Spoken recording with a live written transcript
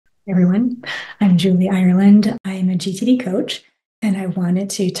Everyone. I'm Julie Ireland. I am a GTD coach, and I wanted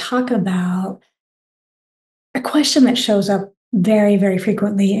to talk about a question that shows up very, very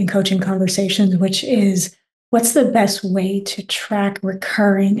frequently in coaching conversations, which is what's the best way to track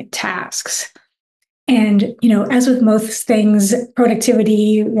recurring tasks? And, as with most things,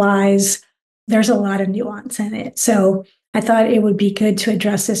 productivity wise, there's a lot of nuance in it. So I thought it would be good to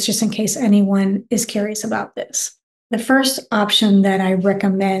address this just in case anyone is curious about this. The first option that I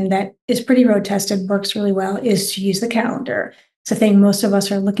recommend that is pretty road tested, works really well, is to use the calendar. It's a thing most of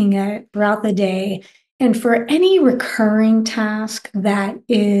us are looking at throughout the day. And for any recurring task that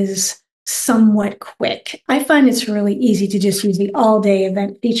is somewhat quick, I find it's really easy to just use the all day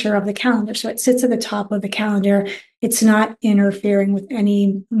event feature of the calendar. So it sits at the top of the calendar. It's not interfering with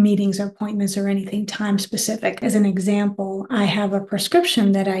any meetings or appointments or anything time specific. As an example, I have a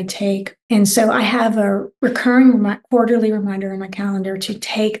prescription that I take. And so I have a recurring quarterly reminder in my calendar to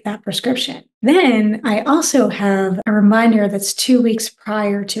take that prescription. Then I also have a reminder that's 2 weeks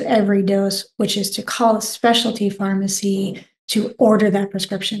prior to every dose, which is to call a specialty pharmacy to order that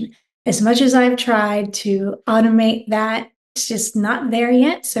prescription. As much as I've tried to automate that, it's just not there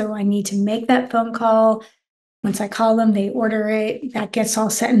yet. So I need to make that phone call. Once I call them, they order it. That gets all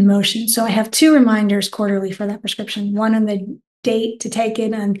set in motion. So I have two reminders quarterly for that prescription, one on the date to take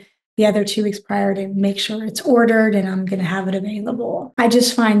it and the other 2 weeks prior to make sure it's ordered and I'm going to have it available. I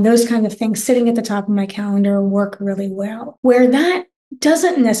just find those kind of things sitting at the top of my calendar work really well. Where that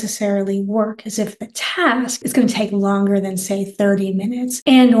doesn't necessarily work is if the task is going to take longer than, say, 30 minutes,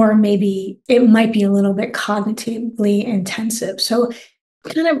 and or maybe it might be a little bit cognitively intensive. So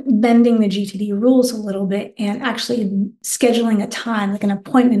kind of bending the GTD rules a little bit and actually scheduling a time, like an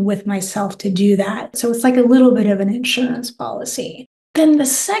appointment with myself to do that. So it's like a little bit of an insurance policy. Then the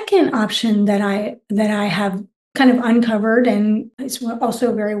second option that I have kind of uncovered, and it's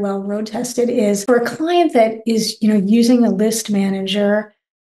also very well road tested, is for a client that is, using a list manager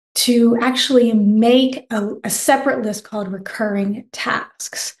to actually make a separate list called recurring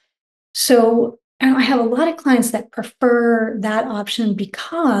tasks. So I have a lot of clients that prefer that option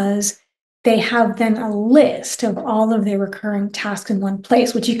because they have then a list of all of their recurring tasks in one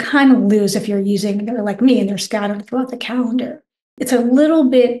place, which you kind of lose if you're using, they're like me and they're scattered throughout the calendar. It's a little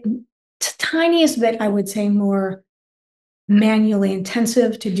bit, tiniest bit, I would say, more manually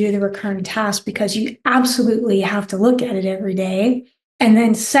intensive to do the recurring task because you absolutely have to look at it every day. And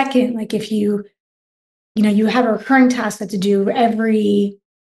then second, like if you have a recurring task that to do every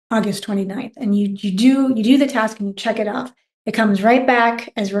August 29th, and you do the task and you check it off. It comes right back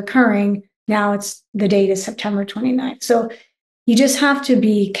as recurring. Now it's the date is September 29th. So you just have to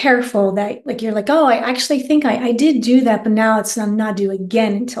be careful that like you're like, oh, I actually think I did do that, but now I'm not due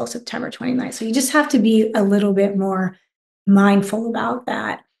again until September 29th. So you just have to be a little bit more mindful about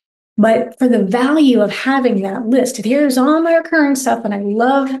that. But for the value of having that list, here's all my recurring stuff, and I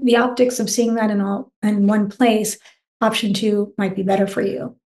love the optics of seeing that in one place, option two might be better for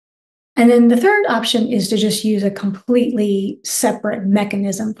you. And then the third option is to just use a completely separate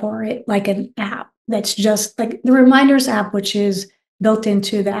mechanism for it, like an app that's just like the Reminders app, which is built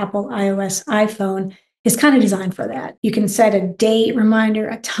into the Apple iOS iPhone, is kind of designed for that. You can set a date reminder,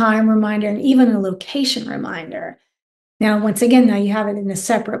 a time reminder, and even a location reminder. Now, once again, now you have it in a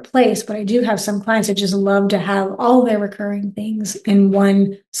separate place, but I do have some clients that just love to have all their recurring things in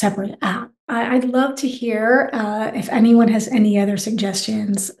one separate app. I'd love to hear if anyone has any other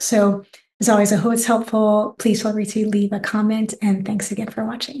suggestions. So as always, I hope it's helpful. Please feel free to leave a comment, and thanks again for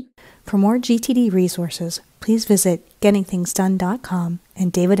watching. For more GTD resources, please visit gettingthingsdone.com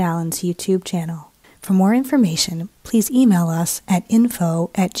and David Allen's YouTube channel. For more information, please email us at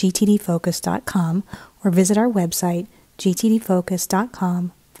info@gtdfocus.com or visit our website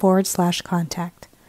gtdfocus.com/contact.